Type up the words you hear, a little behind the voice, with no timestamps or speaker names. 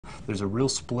there's a real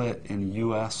split in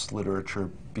U.S. literature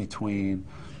between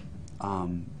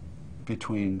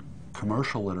between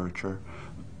commercial literature,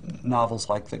 novels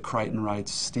like that Crichton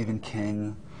writes, Stephen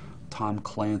King, Tom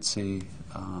Clancy,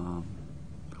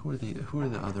 who are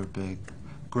the other big,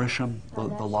 Grisham, the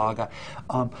law guy,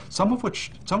 some of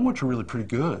which are really pretty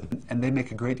good, and they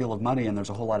make a great deal of money, and there's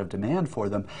a whole lot of demand for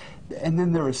them. And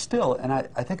then there is still, and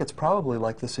I think it's probably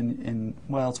like this in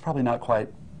well, it's probably not quite.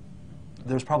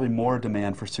 There's probably more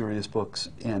demand for serious books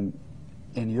in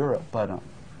Europe, but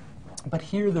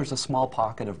here there's a small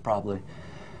pocket of probably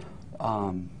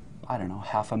I don't know,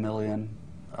 500,000,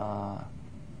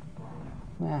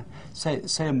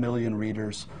 say 1 million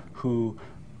readers who,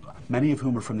 many of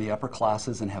whom are from the upper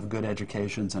classes and have good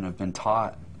educations and have been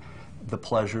taught the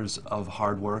pleasures of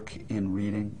hard work in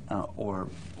reading or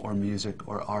music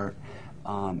or art,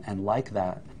 and like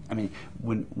that. I mean,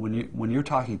 when you're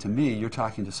talking to me, you're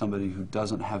talking to somebody who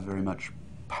doesn't have very much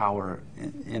power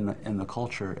in the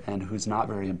culture and who's not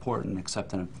very important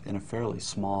except in a fairly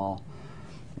small.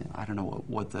 I don't know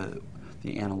what the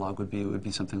analog would be. It would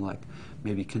be something like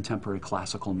maybe contemporary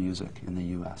classical music in the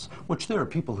U.S., which there are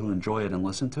people who enjoy it and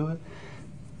listen to it,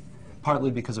 partly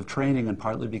because of training and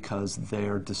partly because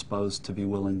they're disposed to be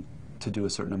willing to do a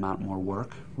certain amount more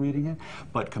work reading it.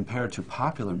 But compared to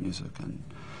popular music and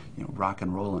rock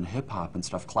and roll and hip hop and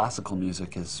stuff, classical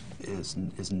music is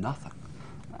nothing.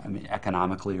 I mean,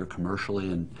 economically or commercially,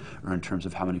 or in terms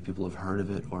of how many people have heard of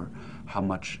it, or how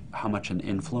much an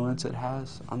influence it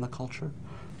has on the culture.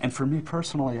 And for me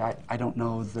personally, I don't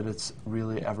know that it's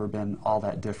really ever been all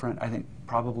that different. I think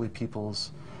probably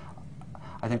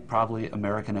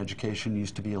American education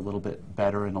used to be a little bit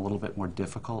better and a little bit more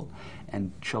difficult,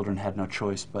 and children had no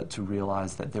choice but to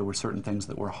realize that there were certain things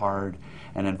that were hard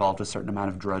and involved a certain amount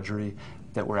of drudgery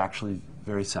that were actually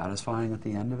very satisfying at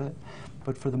the end of it.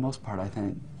 But for the most part, I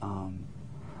think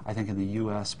in the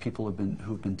U.S., people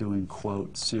who've been doing,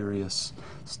 quote, serious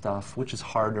stuff, which is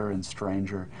harder and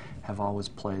stranger, have always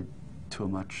played to a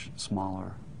much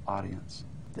smaller audience.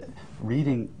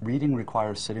 Reading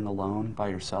requires sitting alone by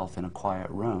yourself in a quiet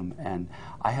room, and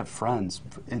I have friends,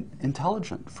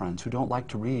 intelligent friends, who don't like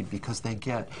to read because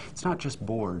it's not just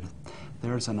bored.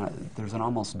 There's an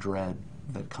almost dread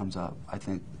that comes up, I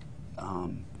think,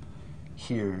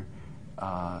 here,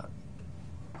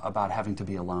 about having to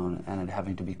be alone and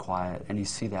having to be quiet, and you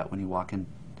see that when you walk in.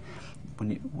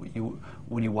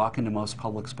 When you walk into most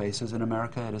public spaces in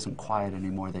America, it isn't quiet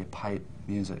anymore. They pipe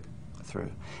music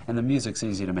through, and the music's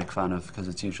easy to make fun of because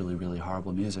it's usually really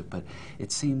horrible music. But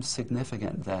it seems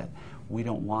significant that we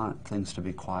don't want things to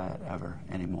be quiet ever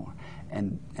anymore.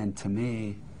 And to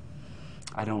me,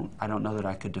 I don't know that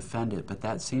I could defend it, but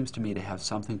that seems to me to have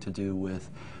something to do with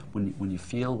when you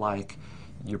feel like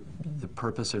the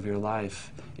purpose of your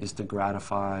life is to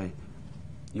gratify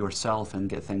yourself and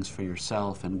get things for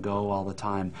yourself and go all the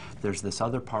time. There's this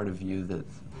other part of you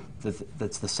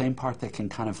that's the same part that can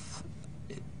kind of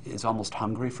is almost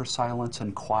hungry for silence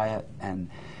and quiet and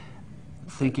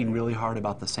thinking really hard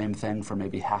about the same thing for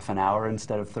maybe half an hour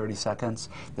instead of 30 seconds,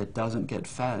 that doesn't get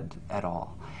fed at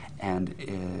all. And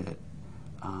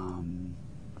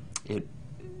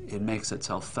it makes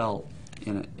itself felt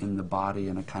in the body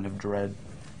in a kind of dread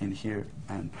in here.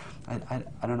 And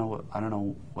I don't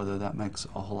know whether that makes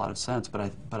a whole lot of sense,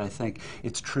 but I think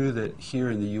it's true that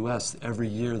here in the U.S. every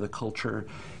year the culture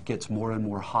gets more and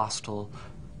more hostile.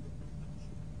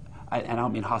 And I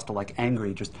don't mean hostile like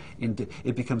angry, just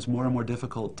it becomes more and more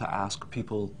difficult to ask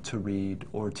people to read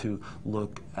or to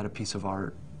look at a piece of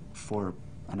art for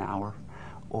an hour,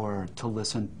 or to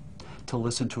listen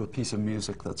to a piece of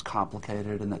music that's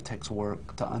complicated and that takes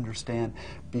work to understand,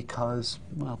 because,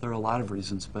 well, there are a lot of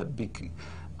reasons, but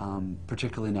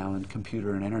particularly now in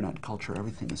computer and internet culture,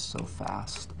 everything is so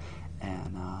fast,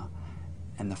 and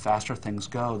the faster things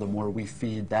go, the more we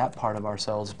feed that part of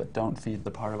ourselves, but don't feed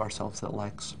the part of ourselves that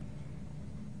likes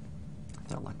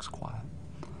quiet,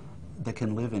 that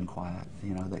can live in quiet,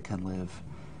 that can live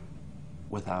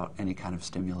without any kind of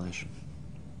stimulation.